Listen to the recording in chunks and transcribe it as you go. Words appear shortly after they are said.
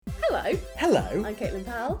Hello, Hello, I'm Caitlin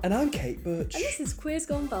Powell, and I'm Kate Butch. and this is Queers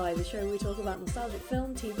Gone By, the show where we talk about nostalgic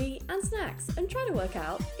film, TV, and snacks, and try to work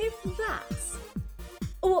out if that's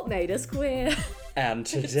what made us queer. And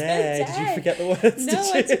today, did you forget the words?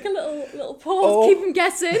 No, I took a little pause, Oh. keep them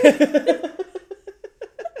guessing.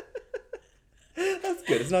 That's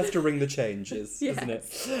good. It's nice to ring the changes, Yes. isn't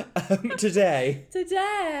it?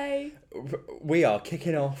 Today, we are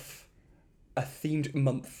kicking off a themed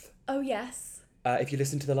month. Oh yes. If you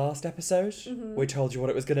listened to the last episode, we told you what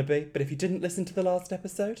it was going to be. But if you didn't listen to the last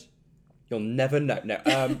episode, you'll never know.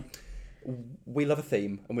 No, we love a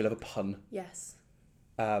theme and we love a pun. Yes.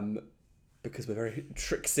 Because we're very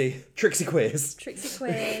tricksy queers. Trixie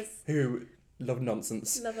Queers. Who love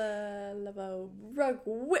nonsense. Love a rug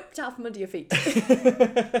whipped out from under your feet.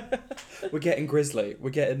 We're getting grizzly. We're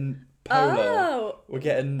getting polar. Oh. We're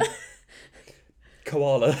getting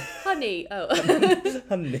koala. Honey. Oh.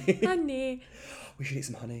 Honey. Honey. We should eat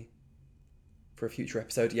some honey for a future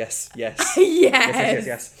episode. Yes. Yes.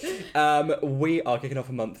 Yes. We are kicking off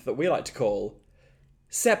a month that we like to call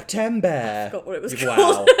September. I forgot what it was Wow.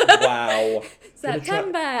 called. Wow.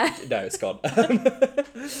 September. No, it's gone.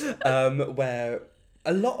 Where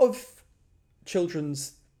a lot of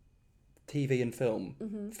children's TV and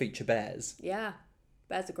film feature bears. Yeah.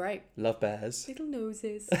 Bears are great. Love bears. Little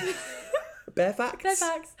noses. Bear facts? Bear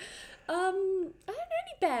facts. I don't know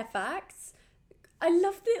any bear facts. I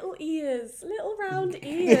love little ears. Little round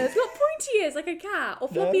ears. Not pointy ears like a cat. Or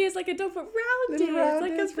floppy ears like a dog, but round Little ears round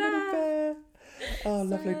like ears a for a little bear. bear. Oh,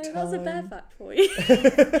 lovely time. That's a bear fact for you.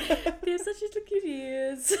 They have such little cute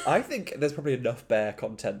ears. I think there's probably enough bear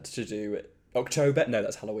content to do October. No,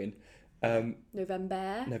 that's Halloween.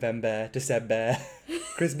 November. November, December,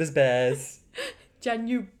 Christmas bears,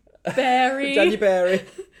 January. January,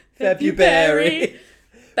 February,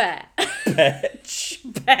 Bear. Betch,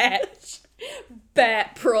 Betch.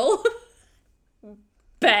 Bearpril.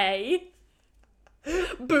 Bay.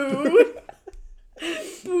 Boo.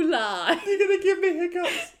 Boulay. You're gonna give me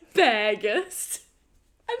hiccups. Beargust.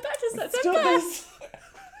 I'm back to Stop September. this.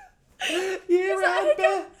 Year Is that a round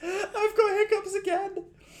bear. I've got hiccups again.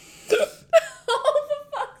 Oh, for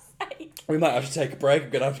fuck's sake. We might have to take a break. I'm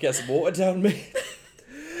gonna have to get some water down me.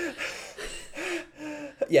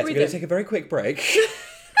 Yes, we're Breathe gonna in. take a very quick break.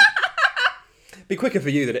 Be quicker for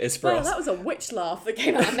you than it is for Wow, us. that was a witch laugh that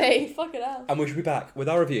came out of me. Fucking hell. And we shall be back with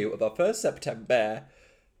our review of our first September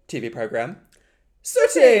TV programme,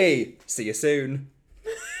 Sooty! See you soon.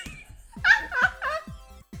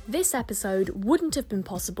 This episode wouldn't have been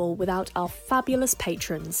possible without our fabulous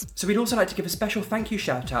patrons. So we'd also like to give a special thank you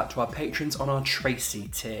shout out to our patrons on our Tracy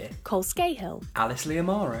tier. Cole Scahill, Alice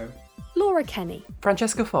Liamaro, Laura Kenny,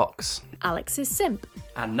 Francesca Fox, Alex's Simp.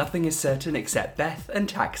 and nothing is certain except Beth and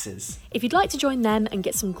taxes. If you'd like to join them and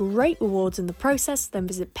get some great rewards in the process, then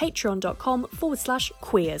visit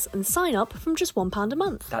patreon.com/queers and sign up from just £1 a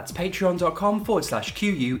month. That's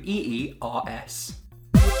patreon.com/QUEERS.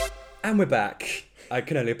 And we're back. I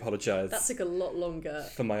can only apologise That took a lot longer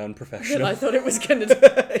for my than unprofessional. I thought it was going to do.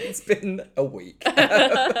 It's been a week.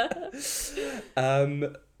 Yeah,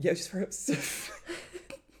 it was just very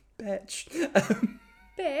Betch.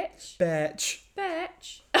 Bitch. Betch.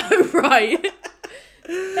 Bitch. Oh, right.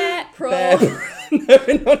 Bearpril. No,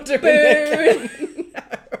 we're not doing it again.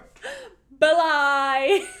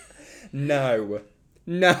 Belay. No.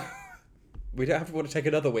 We don't have to want to take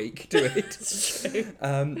another week, do we?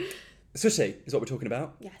 Sooty is what we're talking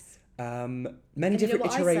about. Yes. Many different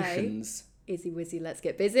what I say? iterations. Izzy Wizzy, let's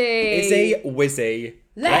get busy. Izzy Wizzy.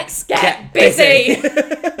 Let's get busy.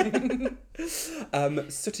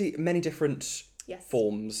 Sooty, many different Yes.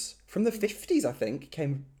 forms. From the 50s, I think,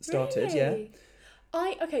 started, yeah. Really?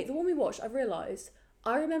 The one we watched, I realised,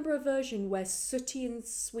 I remember a version where Sooty and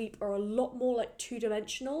Sweep are a lot more like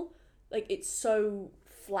two-dimensional. Like, it's so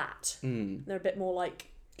flat. They're a bit more like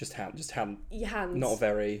Just hand. your hands. Not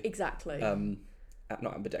very, Exactly.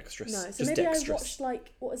 not ambidextrous. No, so just maybe dexterous. I watched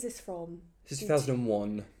like, what is this from? This is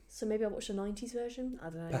 2001. So maybe I watched a 90s version? I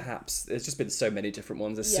don't know. Perhaps. There's just been so many different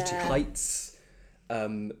ones. There's Sooty Yeah. Heights,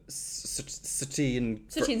 Sooty and...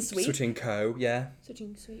 Sooty and Sweep. Sooty and Co, yeah. Sooty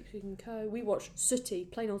and Sweep, Sweep and Co. We watched Sooty,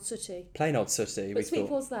 plain old Sooty. Plain old Sooty, we But Sweep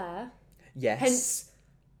thought. was there. Yes. Hence,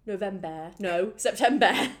 November. No,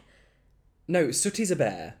 September. No, Sooty's a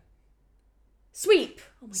bear. Sweep.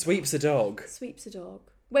 Oh my Sweep's a dog. God. Sweep's a dog.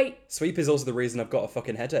 Wait, Sweep is also the reason I've got a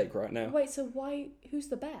fucking headache right now. so why, who's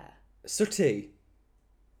the bear? Sooty.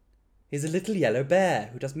 He's a little yellow bear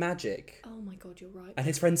who does magic. Oh my God, you're right. And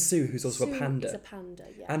his friend Sue, who's also Sue a panda. is a panda,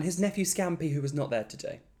 yeah. And his nephew Scampy, who was not there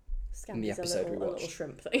today. Scampy's in the episode we a little watched.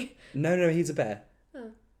 shrimp thing. No, he's a bear.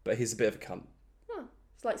 Oh. But he's a bit of a cunt. Oh.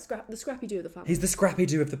 It's like the Scrappy Doo of the family. He's the Scrappy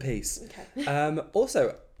Doo of the piece. Okay.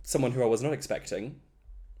 Also, someone who I was not expecting.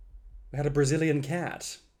 We had a Brazilian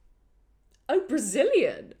cat. Oh,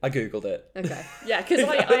 Brazilian. I googled it. Okay. Yeah, because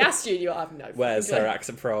I asked you and you have no. Where's her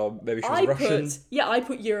accent from? Maybe she was Russian. I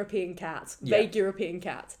put European cat. Vague European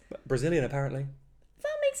cat. Brazilian, apparently.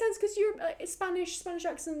 That makes sense because you're Spanish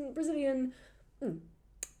accent, Brazilian.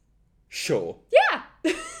 Sure.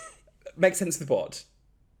 Yeah. Makes sense with what?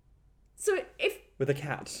 So if With a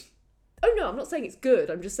cat. oh no, I'm not saying it's good.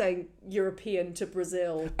 I'm just saying European to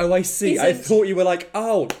Brazil. Oh, I see. I thought you were like,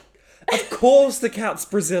 oh, of course the cat's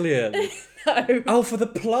Brazilian. No. Oh, for the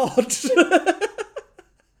plot.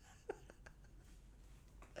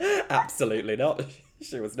 Absolutely not.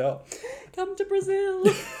 She was not. Come to Brazil.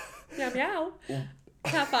 Meow meow.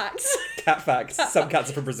 Cat facts. Cat facts. Some cats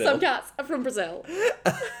are from Brazil. Some cats are from Brazil.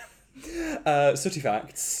 Sooty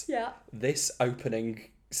facts. Yeah. This opening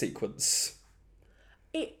sequence.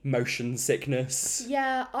 Motion sickness.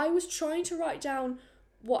 Yeah, I was trying to write down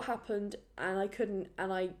what happened and I couldn't,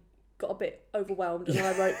 and I got a bit overwhelmed and then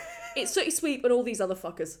I wrote, it's Sooty Sweep and all these other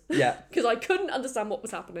fuckers. Yeah. Because I couldn't understand what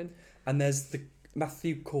was happening. And there's the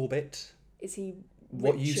Matthew Corbett. Is he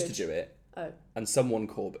What Richard? used to do it. Oh. And someone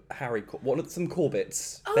some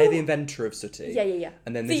Corbetts. Oh. They're the inventor of Sooty. Yeah.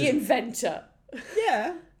 And then the inventor.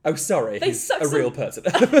 Yeah. Oh, sorry. He's a real person.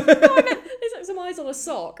 No, I meant they stuck some eyes on a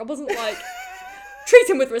sock. I wasn't like, treat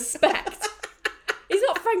him with respect. He's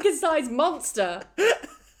not Frankenstein's monster.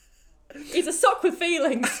 He's a sock with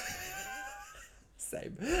feelings.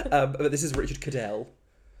 Same. But this is Richard Cadell,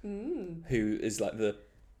 who is like the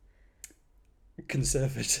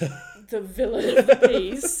conservator. The villain of the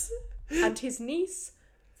piece. And his niece,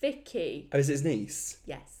 Vicky. Oh, is it his niece?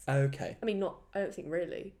 Yes. Okay. I mean, I don't think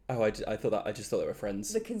really. Oh, I just thought they were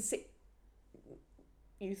friends.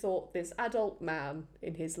 You thought this adult man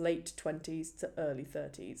in his late 20s to early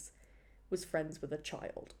 30s was friends with a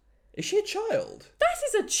child. Is she a child? That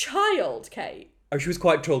is a child, Kate. Oh, she was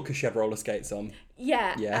quite tall because she had roller skates on.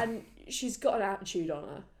 Yeah, and she's got an attitude on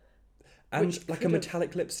her. And like a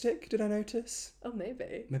metallic lipstick, did I notice? Oh,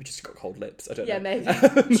 maybe. Maybe just got cold lips, I don't know. Yeah, maybe.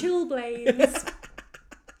 Chilblains.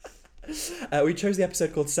 We chose the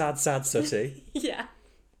episode called Sad, Sad Sooty. Yeah.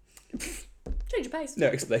 Change of pace. No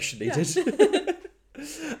explanation needed.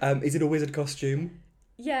 He's in a wizard costume.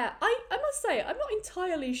 Yeah, I must say, I'm not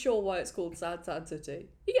entirely sure why it's called Sad, Sad Sooty.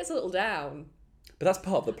 He gets a little down. But that's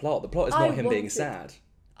part of the plot. The plot is not him being sad.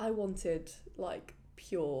 I wanted, like,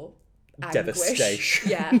 pure anguish.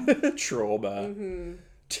 Devastation. Yeah. Trauma. Mm-hmm.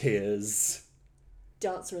 Tears.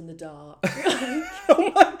 Dancer in the dark.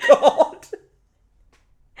 Oh my god!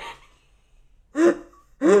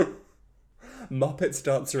 Muppets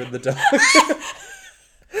Dancer in the Dark.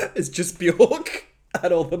 It's just Bjork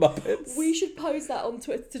and all the Muppets. We should post that on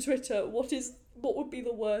Twitter. What would be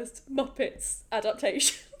the worst Muppets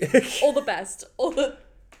adaptation? Or the best? Or the...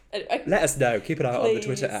 Anyway. Let us know. Keep an eye on the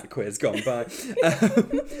Twitter @quiz. Go on, bye.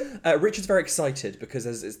 Richard's very excited because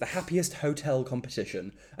it's the happiest hotel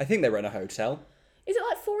competition. I think they run a hotel. Is it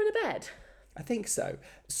like 4 in a bed? I think so.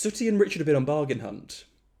 Sooty and Richard have been on Bargain Hunt.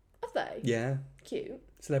 Have they? Yeah. Cute.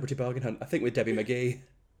 Celebrity Bargain Hunt. I think with Debbie McGee.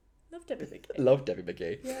 Love Debbie McGee. Love Debbie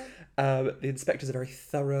McGee. Yeah. The inspectors are very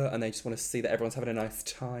thorough and they just want to see that everyone's having a nice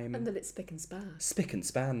time. And that it's spick and span. Spick and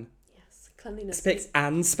span. Yes. Cleanliness. Spick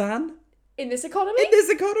and span? In this economy? In this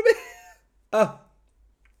economy? Oh.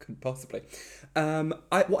 Couldn't possibly.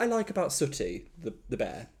 What I like about Sooty, the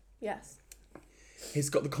bear. Yes. He's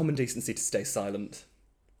got the common decency to stay silent.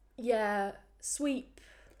 Yeah.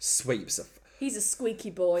 Sweeps. He's a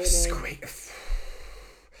squeaky boy, isn't he? Squeak.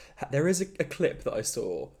 There is a clip that I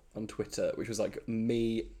saw on Twitter, which was like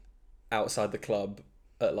me outside the club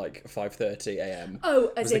at like 5:30 a.m.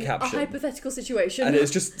 Oh, as in a hypothetical situation. And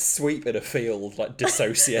it's just Sweep in a field, like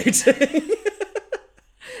dissociating.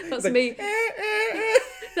 That's like, me.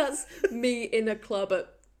 That's me in a club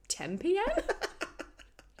at 10 p.m.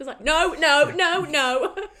 It's like, no.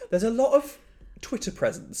 There's a lot of Twitter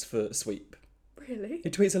presence for Sweep. Really? He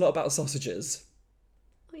tweets a lot about sausages.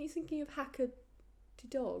 Are you thinking of Hacker the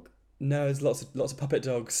dog? No, there's lots of puppet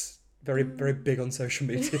dogs. Very big on social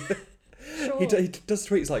media. Sure. He does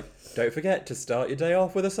tweets like, don't forget to start your day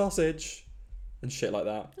off with a sausage. And shit like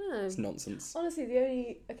that. Oh. It's nonsense. Honestly, the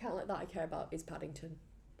only account like that I care about is Paddington.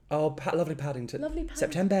 Oh, lovely Paddington. Lovely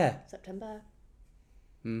Paddington. September.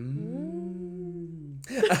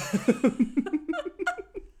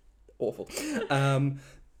 Awful.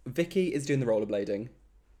 Vicky is doing the rollerblading.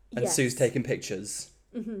 And yes. Sue's taking pictures.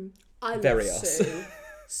 Mm-hmm. I Very love us. Sue.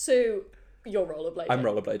 Sue, you're rollerblading. I'm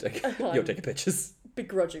rollerblading. You're taking pictures.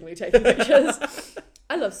 Begrudgingly taking pictures.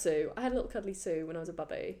 I love Sue. I had a little cuddly Sue when I was a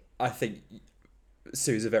bubby. I think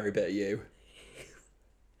Sue's a very bit of you.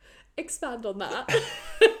 Expand on that.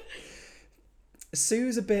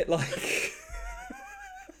 Sue's a bit like...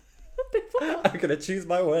 Bit what? I'm going to choose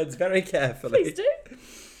my words very carefully. Please do.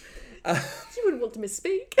 You wouldn't want to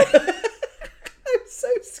misspeak. I'm so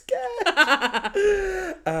scared.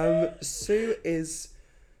 Sue is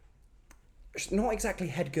not exactly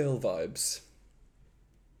head girl vibes.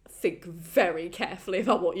 Think very carefully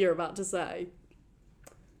about what you're about to say.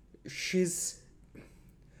 She's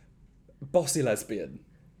bossy lesbian.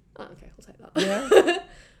 Oh, okay, I'll take that. Yeah. Do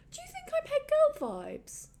you think I'm head girl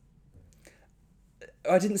vibes?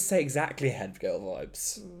 I didn't say exactly head girl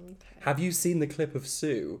vibes. Okay. Have you seen the clip of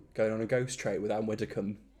Sue going on a ghost trade with Anne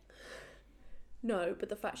Widdecombe? No, but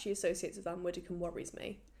the fact she associates with Anne Widdecombe worries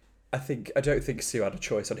me. I don't think Sue had a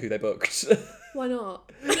choice on who they booked. Why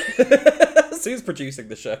not? Sue's producing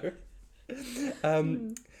the show.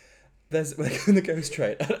 There's in the ghost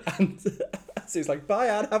train, and Sue's like, "Bye,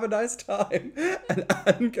 Anne, have a nice time." And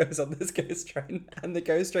Anne goes on this ghost train, and the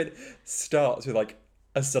ghost train starts with like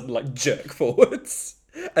a sudden like jerk forwards,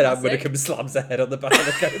 and Anne Widdecombe slams her head on the back of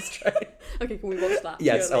the ghost train. Okay, can we watch that?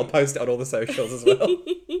 Yes, purely? I'll post it on all the socials as well.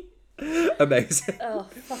 Amazing. Oh,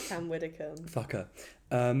 fuck Anne Widdecombe. Fuck her.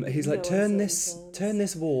 He's like, No turn uncertain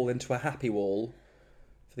this wall into a happy wall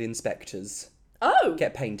for the inspectors. Oh!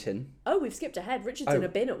 Get painting. Oh, we've skipped ahead. Richard's in a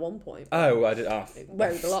bin at one point. Oh, I did.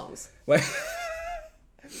 Where he belongs. Where...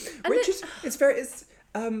 And Richard, it's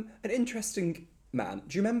an interesting man.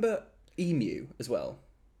 Do you remember Emu as well?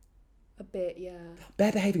 A bit, yeah.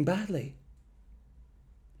 Bear behaving badly.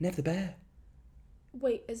 Never the bear.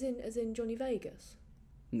 Wait, as in Johnny Vegas?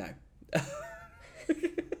 No.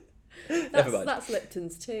 Never mind. That's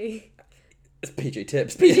Lipton's tea. It's PG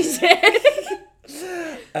Tips. PG Tips.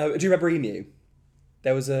 Do you remember Emu?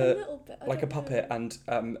 There was A little bit. a puppet, and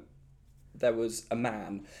there was a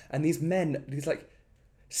man, and these like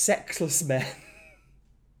sexless men.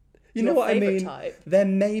 You know Your what I favourite mean? type? They're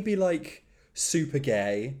maybe like super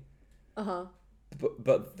gay, Uh-huh.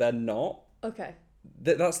 but they're not. Okay.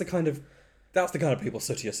 That's the kind of people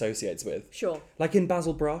Sooty associates with. Sure. Like in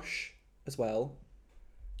Basil Brush as well.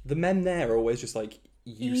 The men there are always just like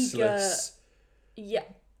useless. Yeah.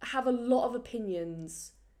 Have a lot of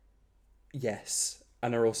opinions. Yes.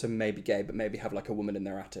 And are also maybe gay, but maybe have like a woman in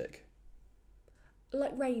their attic.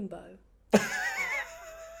 Like Rainbow.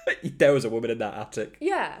 There was a woman in that attic.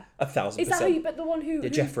 Yeah. 1,000%. Is that how you... But the one who... Yeah,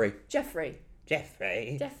 Jeffrey. Jeffrey.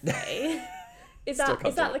 Jeffrey. Is Still that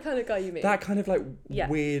can't do the kind of guy you mean? That kind of like Yeah.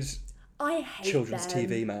 weird I hate children's them.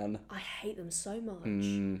 TV man. I hate them so much.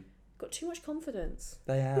 Mm, Got too much confidence.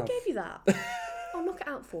 they Who have. gave you that? I'll knock it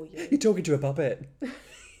out for you. You're talking to a puppet.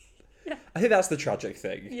 Yeah. I think that's the tragic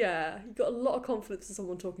thing. Yeah, you got a lot of confidence in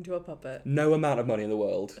someone talking to a puppet. No amount of money in the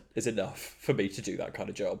world is enough for me to do that kind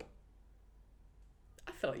of job.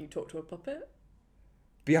 I feel like you talk to a puppet.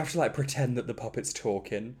 But you have to like pretend that the puppet's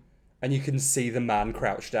talking, and you can see the man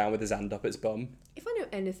crouched down with his hand up its bum. If I know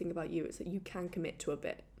anything about you, it's that you can commit to a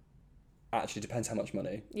bit. Actually, depends how much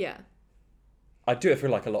money. Yeah. I'd do it for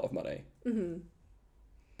like a lot of money. Mm-hmm.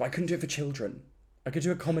 But I couldn't do it for children. I could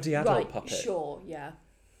do a comedy adult puppet. Sure, yeah.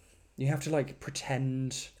 You have to like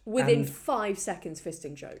pretend. Within and... 5 seconds,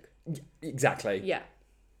 fisting joke. Exactly. Yeah.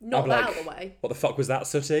 Not I'm that like, out of the way. What the fuck was that,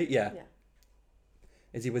 Sooty? Yeah. Yeah.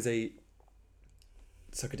 Is he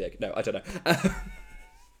suck a dick? No, I don't know.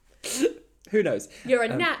 Who knows? You're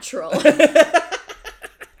a natural.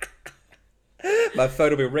 My phone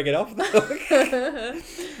will be ringing off.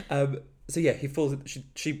 So yeah, he falls.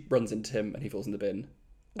 She runs into him, and he falls in the bin,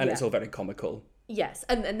 and Yeah. it's all very comical. Yes,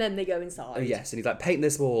 and then they go inside. Oh yes, and he's like, paint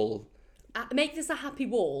this wall. Make this a happy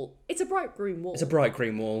wall. It's a bright green wall. It's a bright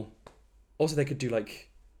green wall. Also, they could do like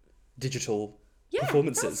digital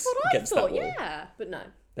performances that's what against I thought, that wall. Yeah, but no.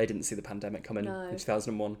 They didn't see the pandemic coming No. in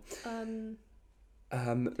 2001.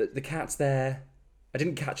 Um, The cat's there. I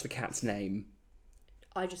didn't catch the cat's name.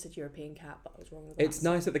 I just said European cat, but I was wrong with that. It's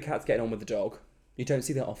nice that the cat's getting on with the dog. You don't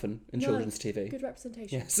see that often in No, children's TV. Good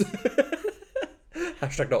representation. Yes.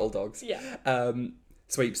 Hashtag not all dogs. Yeah.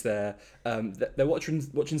 Sweep's there. They're watching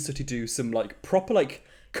Sooty do some like proper like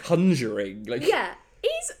conjuring, like Yeah.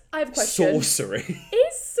 I have a question. sorcery.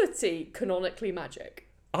 Is Sooty canonically magic?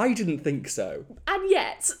 I didn't think so. And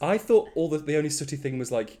yet... I thought the only Sooty thing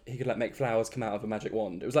was like he could like make flowers come out of a magic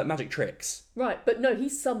wand. It was like magic tricks, Right, but no, he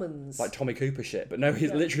summons. like Tommy Cooper shit. But no,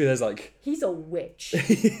 he's literally there's like He's a witch.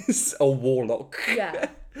 he's a warlock. Yeah.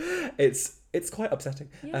 It's quite upsetting.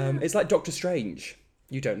 Yeah. It's like Doctor Strange.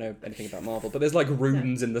 You don't know anything about Marvel, but there's like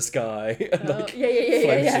runes in the sky and like yeah.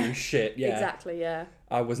 floaty shit. Yeah, Exactly, yeah.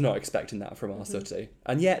 I was not expecting that from our Sooty,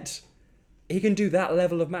 and yet he can do that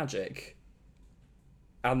level of magic,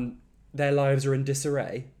 and their lives are in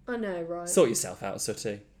disarray. I know, right? Sort yourself out,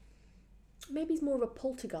 Sooty. Maybe he's more of a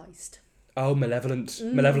poltergeist. Oh, malevolent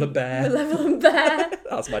bear. Malevolent bear.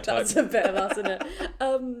 That's my type. That's a bit of us, isn't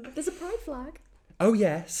it? There's a pride flag. Oh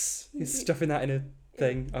yes, he's stuffing that in a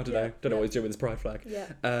thing. I don't know. Don't know what he's doing with his pride flag. Yeah.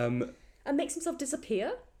 Um, And makes himself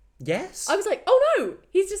disappear. yes. I was like, oh no,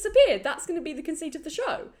 he's disappeared. That's going to be the conceit of the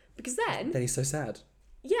show. Because then, Then he's so sad.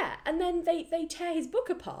 yeah, and then they tear his book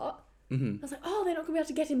apart. Mm-hmm. I was like, oh, they're not going to be able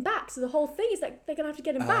to get him back. So the whole thing is that they're going to have to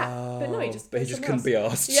get him back. But no, he just. But he goes just somewhere couldn't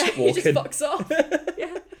else. be arsed Yeah, walking. he just fucks off.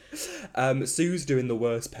 Yeah. Sue's doing the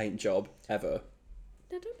worst paint job ever.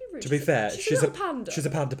 No, don't be rude. To be fair, she's a little panda. She's a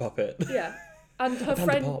panda puppet. Yeah, and her Panda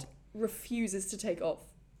friend pop. refuses to take off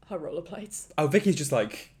her rollerblades. Oh, Vicky's just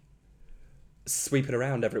like sweeping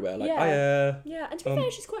around everywhere. Like, Yeah. Yeah, and to be Um,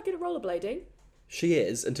 fair, she's quite good at rollerblading. she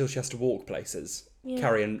is until she has to walk places,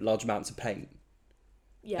 carrying large amounts of paint.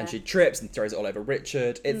 Yeah. And she trips and throws it all over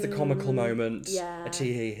Richard. It's the comical moment. yeah. A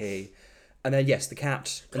tee-hee-hee. And then, yes, the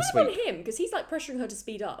cat and kind of Sweep. on him, because he's like pressuring her to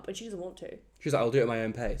speed up, and she doesn't want to. She's like, I'll do it at my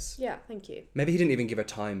own pace. Yeah, thank you. Maybe he didn't even give her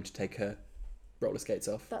time to take her roller skates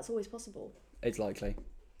off. That's always possible. It's likely.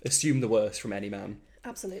 Assume the worst from any man.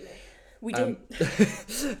 Absolutely. We do.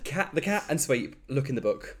 The cat and Sweep look in the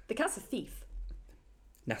book. The cat's a thief.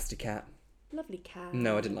 Nasty cat. Lovely cat.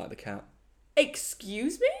 No, I didn't like the cat.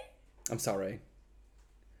 Excuse me? I'm sorry.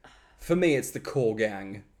 For me, it's the core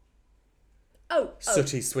gang. Oh.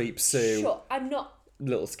 Sooty, Sweep, Sue, Sure, I'm not.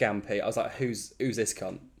 little Scampy. I was like, who's this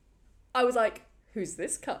cunt? I was like, who's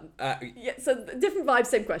this cunt? Uh, Yeah, so different vibes,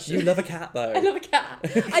 same question. you love a cat, though. I love a cat.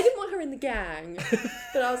 I didn't want her in the gang,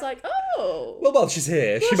 but I was like, oh. Well, while she's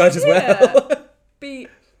here, she Well, might she's as well. here. Be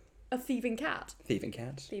a thieving cat. Thieving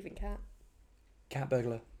cat. Thieving cat. Cat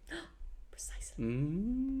burglar. Precisely.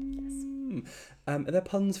 Mm. Are there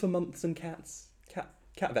puns for months and cats?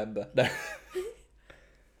 Catvember? No.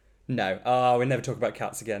 No. Oh, we never talk about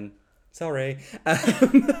cats again. Sorry.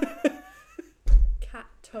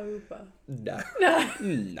 Cattober. No. No.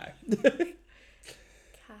 No.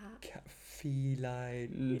 Cat. Cat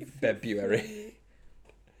feline February.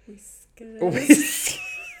 Whiskers. Whisk.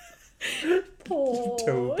 Paws.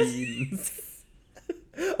 Toe beans.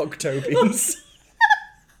 Octobeans.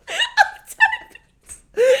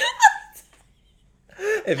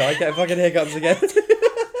 If I get hiccups again.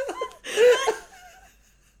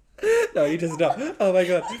 No, you just stop. Oh my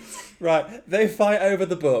god. Right, they fight over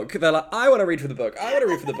the book. They're like, I want to read from the book. I want to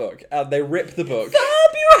read from the book. And they rip the book.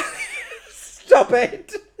 February. Stop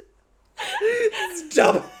it.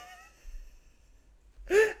 Stop.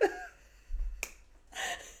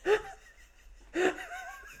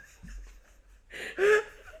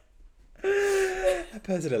 I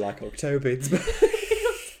personally like Octobeans,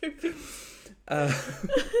 but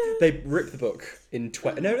they rip the book in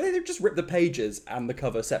No, they just rip the pages and the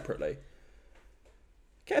cover separately.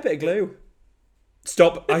 Get a bit of glue.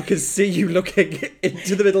 Stop! I can see you looking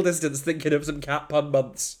into the middle distance, thinking of some cat pun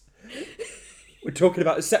months. We're talking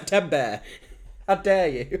about September. How dare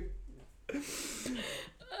you?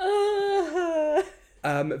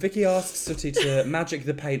 Vicky asks Sooty to magic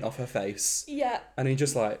the paint off her face, Yeah. and he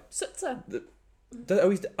just like, Sutzer.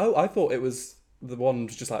 I thought it was the one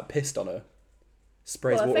who's just like pissed on her,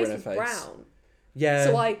 sprays Well, her water face in her was face. brown. Yeah.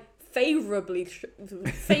 So I favourably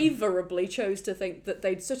chose to think that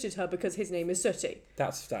they'd sooted her because his name is Sooty.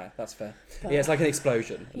 That's fair. That's fair. Yeah, it's like an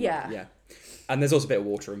explosion. Yeah. Yeah. And there's also a bit of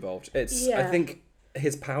water involved. It's. I Yeah. think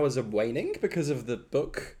his powers are waning because of the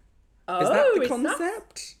book. Oh, Is that the is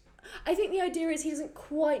concept? I think the idea is he doesn't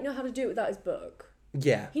quite know how to do it without his book.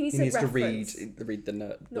 Yeah. He needs to to read reference.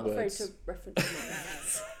 the Not afraid words. to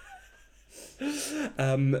reference.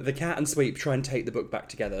 The cat and Sweep try and take the book back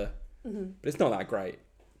together, but it's not that great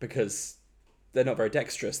because they're not very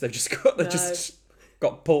dexterous. They've just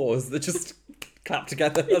got paws that just clap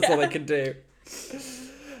together. That's all they can do.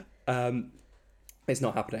 It's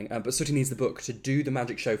not happening. But Sooty needs the book to do the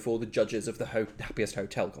magic show for the judges of the Happiest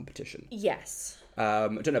Hotel competition. Yes. I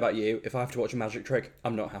don't know about you. If I have to watch a magic trick,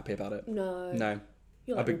 I'm not happy about it. No. No.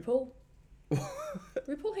 You're like RuPaul.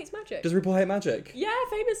 RuPaul hates magic. Does RuPaul hate magic? Yeah,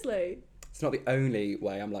 famously. It's not the only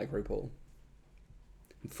way I'm like RuPaul.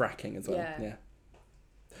 I'm fracking as well. Yeah.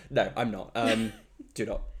 No, I'm not. Do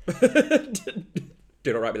not.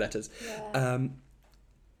 Do not write me letters. Yeah.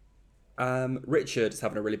 Richard is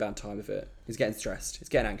having a really bad time of it. He's getting stressed. He's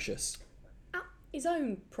getting anxious. His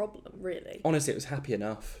own problem, really. Honestly, it was happy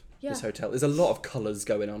enough. Yeah. This hotel. There's a lot of colours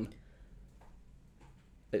going on.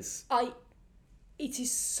 It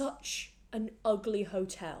is such an ugly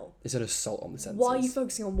hotel. It's an assault on the senses. Why are you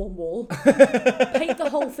focusing on one wall? Paint the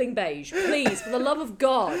whole thing beige, please, for the love of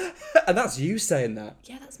God. And that's you saying that.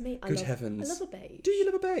 Yeah, that's me. Good heavens. I love a beige. Do you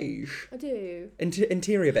love a beige? I do.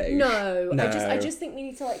 Interior beige? No, I just think we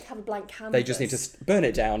need to like have a blank canvas. They just need to burn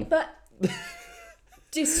it down. But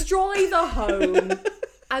destroy the home,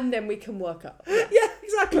 and then we can work up. Yeah,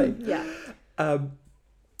 exactly. Yeah.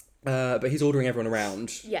 But he's ordering everyone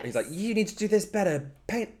around. Yes. He's like, you need to do this better.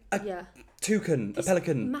 Paint a toucan, a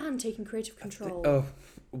pelican. Man taking creative control. Oh,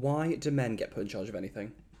 why do men get put in charge of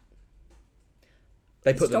anything?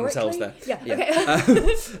 They put themselves there. Yeah.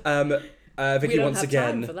 Okay. Vicky We don't once have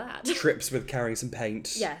again time for that. trips with carrying some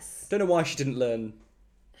paint. Yes. Don't know why she didn't learn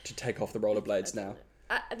to take off the rollerblades now.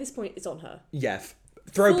 At this point, it's on her. Yeah.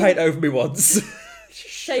 Throw paint over me once.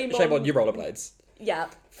 Shame on your rollerblades. Yeah.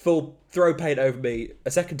 Full throw paint over me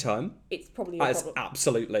a second time. It's probably your That's problem.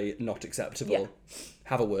 absolutely not acceptable. Yeah.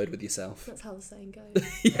 Have a word with yourself. That's how the saying goes.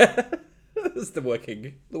 Yeah. That's the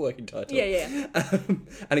working title. Yeah.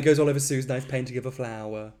 And it goes all over Sue's nice painting of a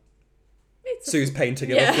flower. It's Sue's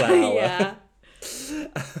painting of a flower. Yeah.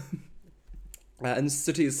 And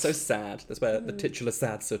Sooty is so sad. That's where the titular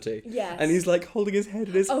sad Sooty. Yes. And he's like holding his head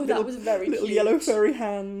in his That was very little cute. yellow furry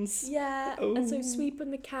hands. Yeah. Oh. And so Sweep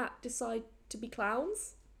and the cat decide to be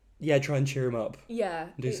clowns. Yeah, try and cheer him up. Yeah.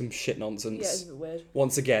 Do some shit nonsense. Yeah, it's a bit weird.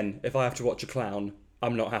 Once again, if I have to watch a clown,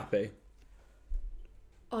 I'm not happy.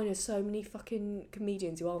 I know so many fucking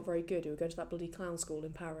comedians who aren't very good who are going to that bloody clown school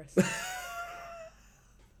in Paris.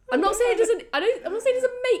 I'm not saying it doesn't. I'm not saying it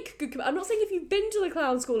doesn't make good. I'm not saying if you've been to the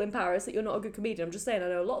clown school in Paris that you're not a good comedian. I'm just saying I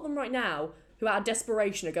know a lot of them right now who, out of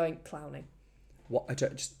desperation, are going clowning. What?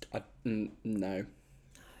 No,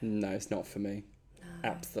 it's not for me. No.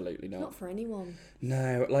 Absolutely not. Not for anyone.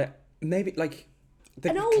 No, like maybe like the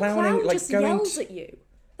An old clowning, clown like just going yells at you.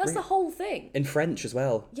 That's the whole thing. in French as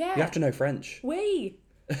well. Yeah. You have to know French. Oui.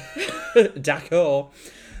 D'accord.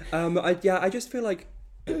 I just feel like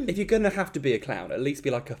if you're gonna have to be a clown, at least be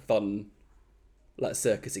like a fun, like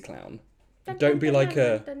circusy clown. Don't be like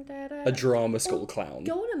a drama school clown.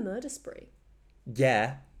 Go on a murder spree.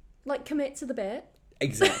 Yeah, Like, commit to the bit.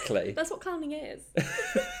 exactly. That's what clowning is.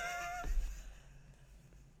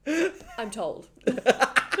 I'm told.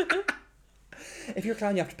 If you're a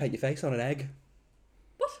clown, you have to paint your face on an egg.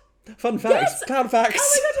 What? Fun facts. Yes! Clown facts.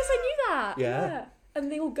 Oh my god, yes, I knew that. Yeah.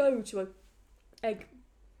 And they all go to a egg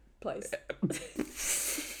place.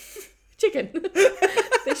 Chicken.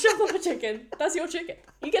 They shove up a chicken. That's your chicken.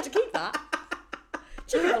 You get to keep that.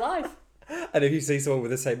 Chicken for life. And if you see someone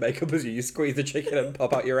with the same makeup as you, you squeeze the chicken and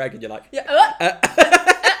pop out your egg, and you're like, Yeah.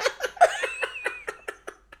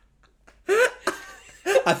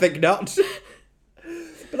 I think not.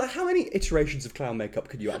 But like, how many iterations of clown makeup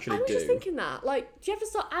could you actually I was do? just thinking that. Like, do you have to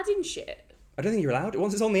start adding shit? I don't think you're allowed.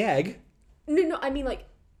 Once it's on the egg. No, I mean, like,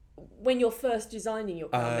 when you're first designing your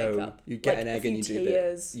clown makeup. You get like, an a egg and you few do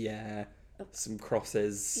tears. Yeah. Some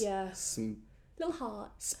crosses. Yeah. Some Little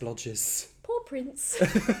heart. splodges. Poor Prince.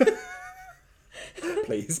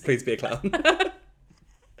 Please be a clown.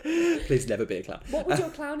 Please never be a clown. What would your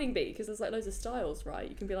clowning be? Because there's like loads of styles, right?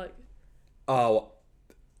 You can be like Oh,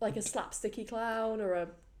 a slapsticky clown or a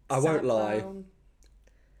I sad won't lie. clown.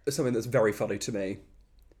 Something that's very funny to me.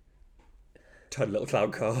 Tiny little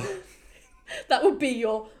clown car. That would be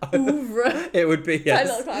your oeuvre. It would be, Tiny yes,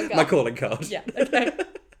 little clown car. my calling card. Yeah, okay.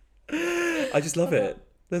 I just love it.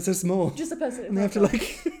 They're so small. Just a person in And they have to front.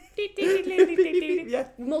 like... Yeah.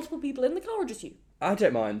 Multiple people in the car or just you? I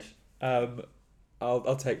don't mind.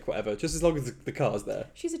 I'll take whatever, just as long as the car's there.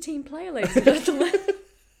 She's a team player, ladies and gentlemen.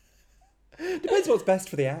 Depends what's best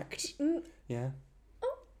for the act. Mm. Yeah.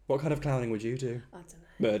 Oh. What kind of clowning would you do? I don't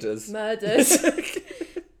know. Murders. Murders.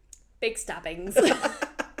 Big stabbings.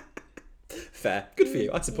 Fair. Good for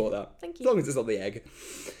you. I support that. Thank As you. long as it's on the egg.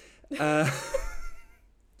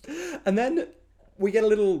 And then we get a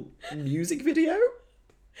little music video.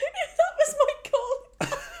 That was my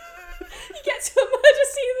call. You get to a murder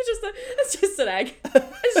scene, it's just an egg.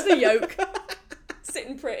 It's just a yolk.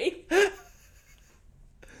 Sitting pretty.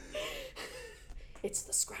 It's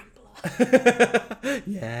the scrambler.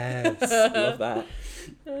 Yes. Love that.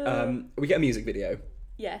 We get a music video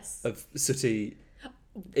Yes. of Sooty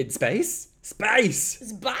in space. Space!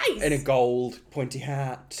 Spice! In a gold pointy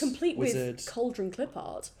hat. Complete wizard. with cauldron clip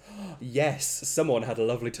art. Yes, someone had a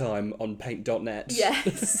lovely time on paint.net.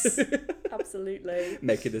 Yes. Absolutely.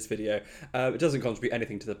 Making this video. It doesn't contribute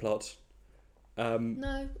anything to the plot.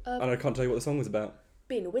 No. And I can't tell you what the song was about.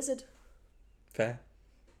 Being a wizard. Fair.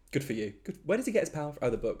 Good for you. Good. Where does he get his power from? Oh,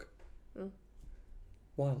 the book.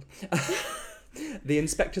 Wild. The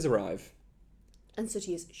inspectors arrive. And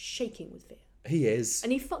Sooty is shaking with fear. He is.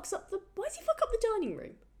 And he fucks up the... Why does he fuck up the dining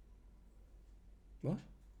room? What?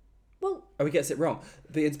 Well... Oh, he gets it wrong.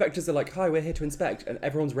 The inspectors are like, hi, we're here to inspect. And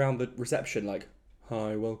everyone's round the reception like,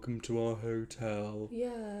 hi, welcome to our hotel. Yeah.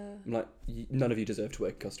 I'm like, none of you deserve to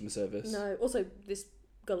work in customer service. No. Also, this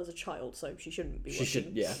girl is a child, so she shouldn't be working. She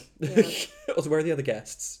should, yeah. Yeah. Also, where are the other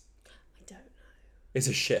guests? I don't know. It's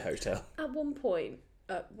a shit hotel. At one point,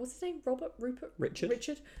 what's his name? Richard?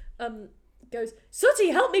 Richard, goes, Sooty,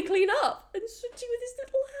 help me clean up! And Sooty, with his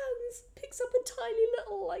little hands, picks up a tiny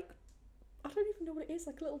little, like, I don't even know what it is,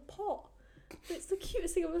 like a little pot. But it's the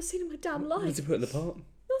cutest thing I've ever seen in my damn life. What does he put in the pot?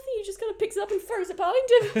 Nothing, he just kind of picks it up and throws it behind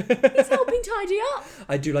him. He's helping tidy up.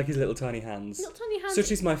 I do like his little tiny hands. Little tiny hands.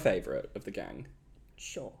 Sooty's my favourite of the gang.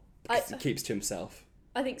 Sure. He keeps to himself.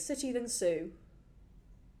 I think Sooty then Sue.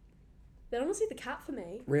 Then honestly, the cat for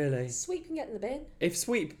me. Really? Sweep can get in the bin. If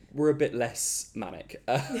Sweep were a bit less manic,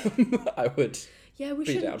 I would. Yeah, we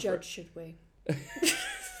be shouldn't down for judge, should we?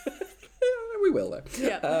 We will though.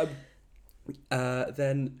 Yeah.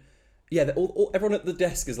 Then, yeah, everyone at the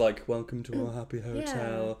desk is like, "Welcome to our happy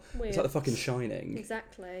hotel." Yeah, it's like the fucking Shining.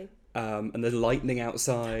 Exactly. And there's lightning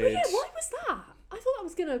outside. Oh yeah, why was that? I thought that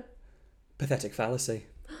was gonna... Pathetic fallacy.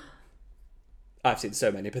 I've seen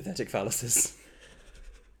so many pathetic fallacies.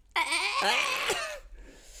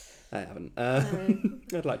 I haven't.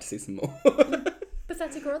 I'd like to see some more.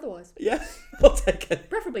 Pathetic or otherwise. Yeah, I'll take it.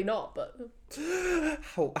 Preferably not, but...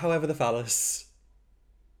 However the phallus.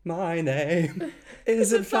 My name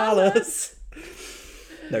isn't phallus.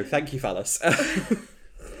 No, thank you, phallus.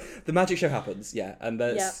 The magic show happens, yeah, and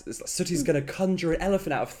it's like Sooty's going to conjure an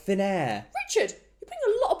elephant out of thin air. Richard, you're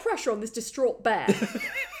putting a lot of pressure on this distraught bear.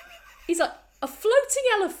 He's like, a floating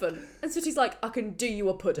elephant. And Sooty's like, I can do you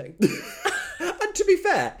a pudding. And to be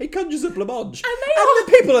fair, he conjures a blancmange. And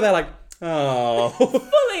the people are there like, oh.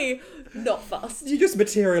 fully not fussed. You just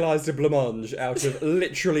materialised a blancmange out of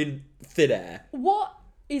literally thin air. What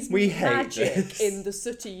is We hate magic this. in the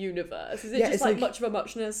Sooty universe? Is it Yeah, just it's like like- much of a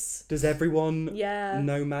muchness? Does everyone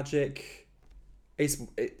know magic?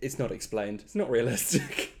 It's not explained. It's not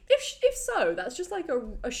realistic. If so, that's just like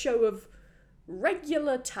a show of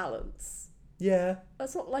regular talents. Yeah.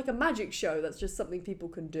 That's not like a magic show, that's just something people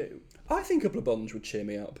can do. I think a blancmange would cheer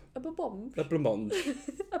me up. A blancmange. A blancmange.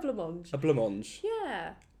 A blancmange. A blancmange.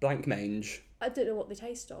 Yeah. Blank mange. I don't know what they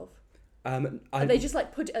taste of. Are they just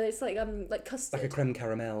like it's like custard. like a creme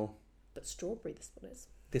caramel. But strawberry, this one is.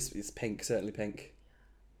 This is pink, certainly pink.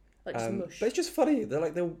 Like just mush. But it's just funny. They're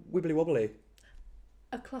wibbly wobbly.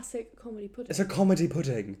 A classic comedy pudding. It's a comedy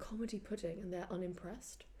pudding. Comedy pudding, and they're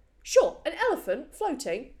unimpressed. Sure, an elephant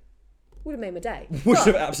floating would have made my day. Would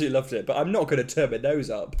have absolutely loved it, but I'm not going to turn my nose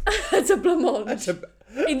up. It's a blancmange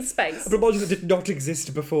in space. A blancmange that did not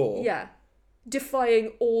exist before. Yeah.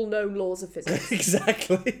 Defying all known laws of physics.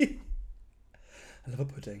 Exactly. I love a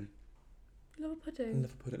pudding. Love a I pudding.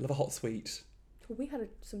 love a pudding. I love a hot sweet. Well, we had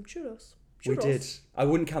some churros. We did. I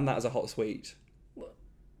wouldn't count that as a hot sweet.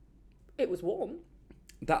 It was warm.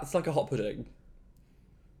 That's like a hot pudding.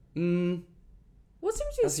 What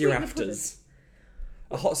seems to be That's sweet your in a pudding? afters.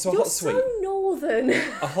 A hot You're sweet. so northern.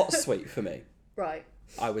 A hot sweet for me, Right.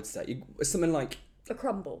 I would say. Something like A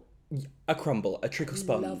crumble. a crumble, a trickle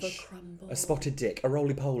sponge, Love a crumble. a spotted dick, a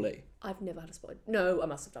roly-poly. I've never had a spotted. No, I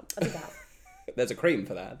must have done. I think I have. There's a cream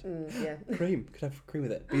for that. Yeah. Cream. Could have cream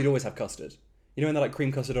with it. But you'd always have custard. You know when they're like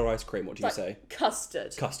cream custard or ice cream, what do you Like say?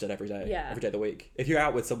 custard. Custard every day. Yeah. Every day of the week. If you're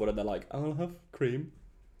out with someone and they're like, I'll have cream,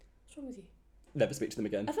 What's wrong with you? never speak to them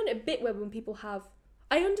again. I find it a bit weird when people have.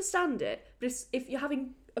 I understand it, but if you're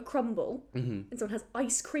having a crumble and someone has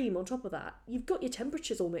ice cream on top of that, you've got your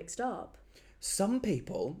temperatures all mixed up. Some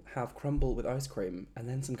people have crumble with ice cream and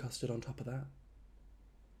then some custard on top of that.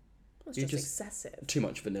 That's You just just- excessive. Too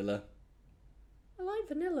much vanilla. I like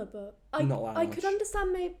vanilla, but Not that I much. could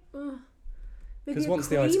understand maybe 'Cause a once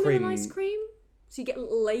the cream ice and cream- an ice cream, so you get a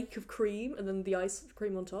little lake of cream and then the ice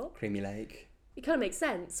cream on top. Creamy lake. It kind of makes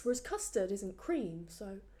sense. Whereas custard isn't cream,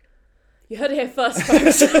 so you heard it here first,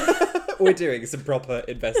 folks. We're doing some proper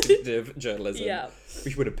investigative journalism. Yeah.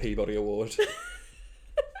 We should win a Peabody Award.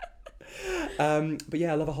 But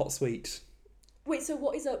yeah, I love a hot sweet. Wait, so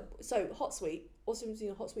hot sweet? Also using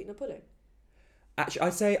a hot sweet in a pudding? Actually,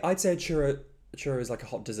 I'd say a churro is like a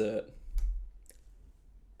hot dessert.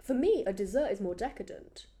 For me, a dessert is more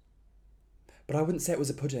decadent. But I wouldn't say it was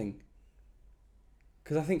a pudding.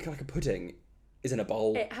 Because I think like a pudding is in a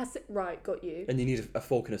bowl. It has to, right, got you. And you need a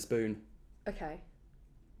fork and a spoon. Okay.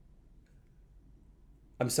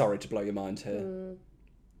 I'm sorry to blow your mind here.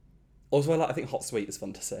 Also, I think hot sweet is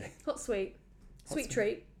fun to say. Hot sweet. Sweet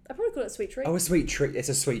treat. I probably call it a sweet treat. Oh, a sweet treat. It's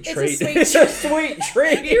a sweet It's a treat. sweet It's a sweet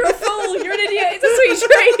treat. You're a fool. You're an idiot. It's a sweet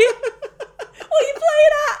treat.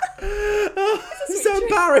 so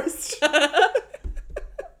embarrassed.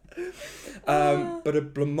 But a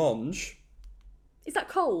blancmange, Is that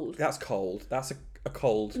cold? that's cold. That's a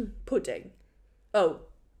cold. Pudding. Oh,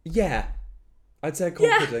 Yeah. I'd say a cold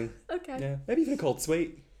Yeah. pudding. okay. Yeah. Maybe even a cold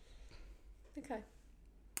sweet. Okay.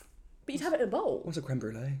 But you'd have it in a bowl. What's a creme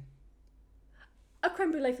brulee? A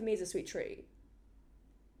creme brulee for me is a sweet treat.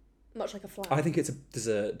 Much like a flan. I think it's a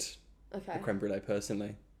dessert, Okay. a creme brulee,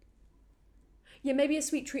 personally. Yeah, maybe a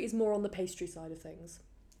sweet treat is more on the pastry side of things.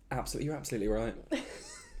 Absolutely, you're absolutely right.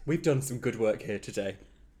 We've done some good work here today.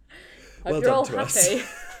 Hope Well you're done all to us. happy.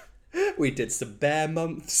 We did some bear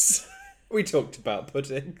months. We talked about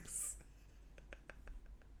puddings.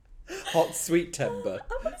 Hot sweet timber.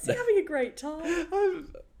 I'm honestly having a great time.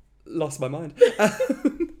 I've lost my mind.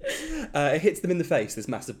 It hits them in the face, this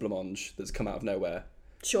massive blancmange that's come out of nowhere.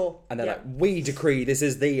 Sure. And they're yeah. like, we decree this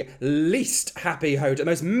is the least happy hotel,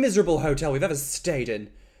 most miserable hotel we've ever stayed in.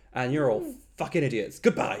 And you're all fucking idiots.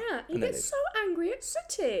 Goodbye. Yeah, he And they gets so angry at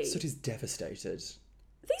Sooty. Sooty's devastated.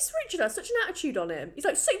 This Richard has such an attitude on him. He's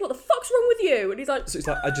like, Sooty, what the fuck's wrong with you? And he's like, So it's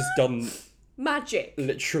like, I just done magic.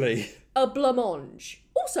 literally A blancmange.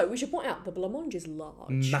 Also, we should point out, the blancmange is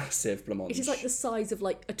large. massive blancmange. It is like the size of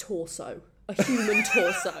like a torso. A human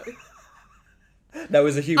torso. There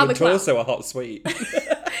was a human I'm a clown. torso, a hot sweet.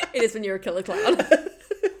 It is when you're a killer clown.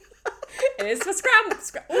 It is for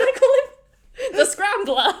what do I call him? The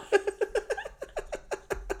Scrambler.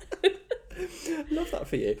 Love that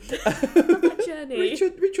for you. That journey.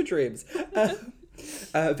 Richard dreams.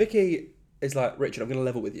 Vicky is like, Richard, I'm going to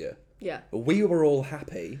level with you. Yeah. We were all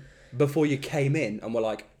happy before you came in and were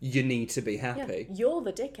like, you need to be Yeah. happy. You're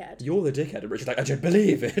the dickhead. You're the dickhead. And Richard's like, I don't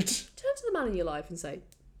believe it. Turn to the man in your life and say,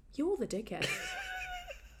 you're the dickhead.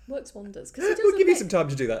 Works wonders. Because he does We'll give you admit- some time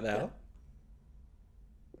to do that now.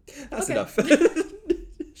 That's Okay. enough.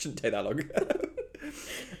 Shouldn't take that long.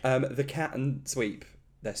 The cat and Sweep,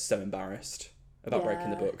 they're so embarrassed about breaking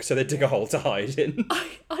the Yeah. book. So they dig a hole to hide in. I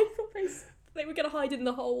thought they were going to hide in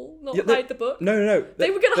the hole, not Yeah, hide the book. No. They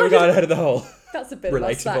were gonna They hide going in- ahead of the hole. That's a bit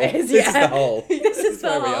less, Relatable. that is. This is yeah. the hole. This is the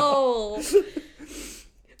where we are. hole.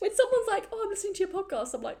 When someone's like, oh, I'm listening to your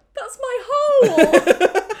podcast, I'm like, that's my hole.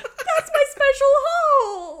 That's my special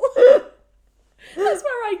hole. That's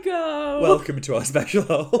where I go. Welcome to our special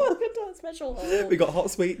hole. Welcome to our special hole. We got hot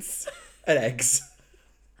sweets and eggs.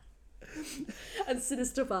 And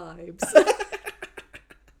sinister vibes.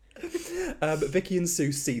 Vicky and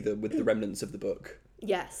Sue see them with the remnants of the book.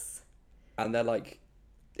 Yes. And they're like,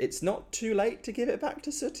 it's not too late to give it back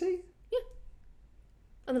to Sooty.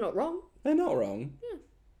 And they're not wrong. They're not wrong. Yeah.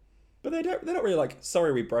 But they're not really like,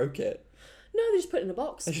 sorry we broke it. No, they just put it in a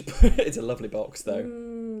box. They just put it's a lovely box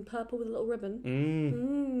though. Purple with a little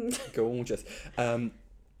ribbon. Gorgeous.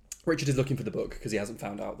 Richard is looking for the book because he hasn't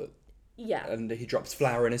found out that, Yeah. and he drops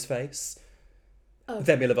flour in his face. Oh.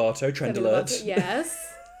 Demi Lovato, trend Demi alert. Lovato,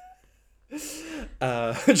 yes.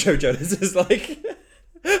 Joe Jonas is like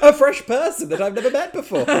a fresh person that I've never met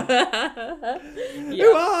before.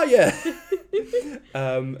 Who are you?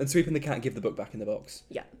 And Sweep and the cat give the book back in the box.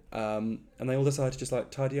 Yeah. And they all decide to just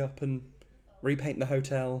like tidy up and repaint the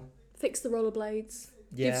hotel. Fix the rollerblades.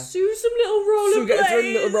 Yeah. Give Sue some little rollerblades. Sue gets her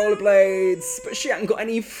little rollerblades, but she hasn't got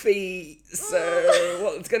any feet, so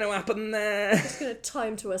what's going to happen there? Just gonna tie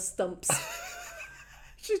him to her stumps.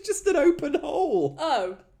 She's just an open hole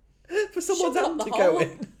Oh. for someone's Shove up hand the to go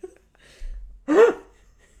hole.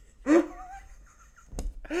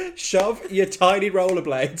 in. Shove your tiny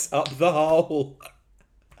rollerblades up the hole.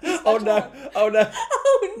 Oh no! Oh no!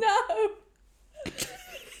 Oh no!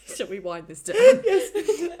 Shall we wind this down?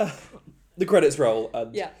 The credits roll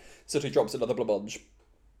and Yeah. Sooty drops another blancmange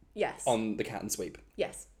Yes. on the cat and Sweep.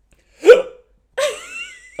 Yes.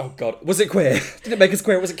 Oh god, was it queer? Did it make us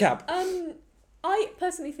queer? Was it cap? I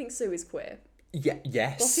personally think Sue is queer. Yeah.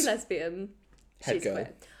 Yes. Bossy lesbian. Head She's girl.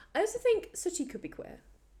 queer. I also think Sooty could be queer.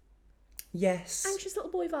 Yes. Anxious little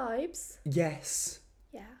boy vibes. Yes.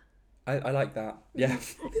 Yeah. I like that. Yeah.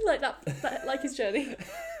 Like that like his journey.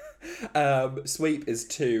 Sweep is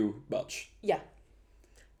too much. Yeah.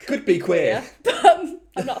 Could be queer. But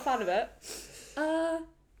I'm not a fan of it.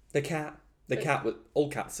 The cat with all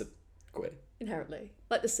cats are queer. Inherently.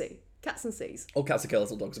 Like the sea. Cats and seas. All cats are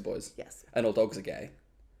girls, all dogs are boys. Yes. And all dogs are gay.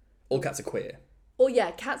 All cats are queer. Oh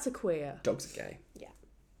yeah, cats are queer. Dogs are gay. Yeah.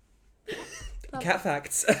 Cat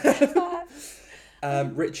facts.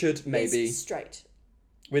 Richard, maybe. Is straight.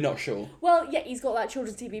 We're not sure. Well, yeah, he's got that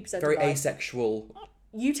children's TV presenter Very vibe. asexual.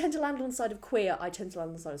 You tend to land on the side of queer, I tend to land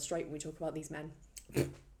on the side of straight when we talk about these men.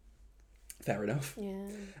 Fair enough. Yeah.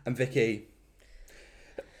 And Vicky,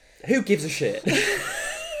 who gives a shit?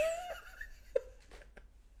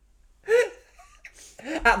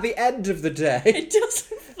 At the end of the day, It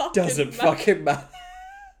doesn't matter. fucking matter.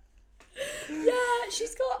 Yeah,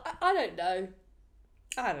 she's got. I don't know.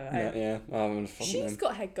 I don't know. Yeah, I'm She's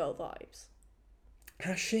got head girl vibes.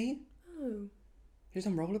 Has she? Oh, She's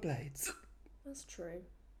on rollerblades. that's true.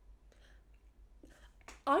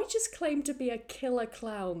 I just claim to be a killer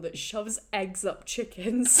clown that shoves eggs up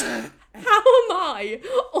chickens. How am I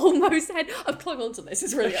almost head? I've clung onto this.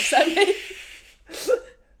 It's really upset me.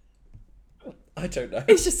 I don't know.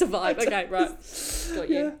 It's just a vibe. Okay, right. Got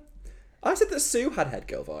you. Yeah. I said that Sue had head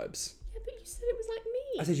girl vibes. Yeah, but you said it was like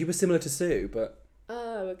me. I said you were similar to Sue, but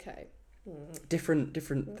Oh, okay. different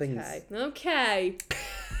things. Okay.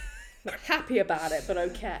 Not happy about it, but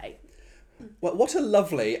okay. Well, what a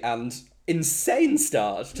lovely and insane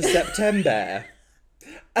start to September.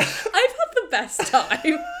 I've had the best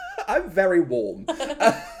time. I'm very warm. Got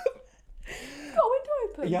a window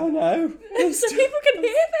open. Yeah, I know. So people can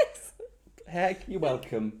hear this. Heck, you're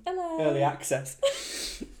welcome. Hello. Early access.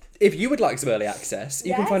 If you would like some early access,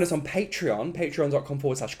 you can Yes. find us on Patreon,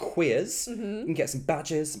 patreon.com/queers. Mm-hmm. You can get some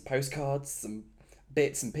badges, some postcards, some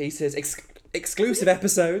bits and pieces, exclusive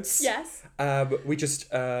episodes. Yes. We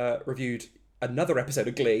just reviewed another episode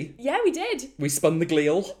of Glee. Yeah, we did. We spun the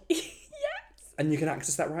Gleal, Yes. and you can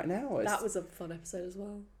access that right now. That was a fun episode as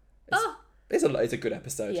well. It's a good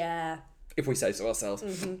episode, Yeah. if we say so ourselves.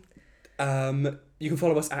 Mm-hmm. You can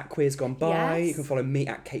follow us at Queers Gone By. Yes. You can follow me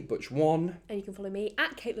at Kate Butch 1. And you can follow me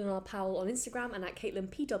at Caitlin R. Powell on Instagram and at Caitlin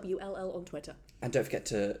PWLL on Twitter. And don't forget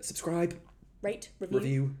to subscribe, Rate, review,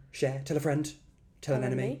 review, share, tell a friend, tell an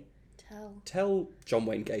enemy. Tell John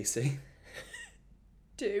Wayne Gacy.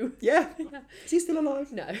 Do. Yeah. Yeah. Is he still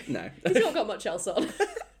alive? No. No. He's not got much else on.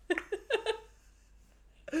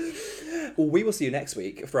 Well, we will see you next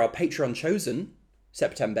week for our Patreon chosen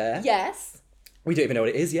September. Yes. We don't even know what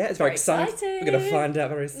it is yet. It's very Very exciting. exciting. We're going to find out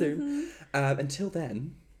very soon. Until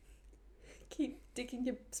then, Keep digging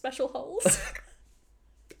your special holes.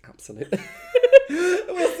 absolutely.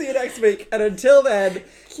 We'll see you next week. And until then,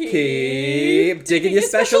 keep digging your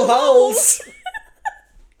special holes.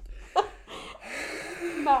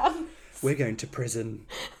 Man. We're going to prison.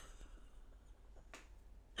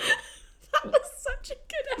 That was such a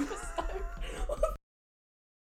good episode.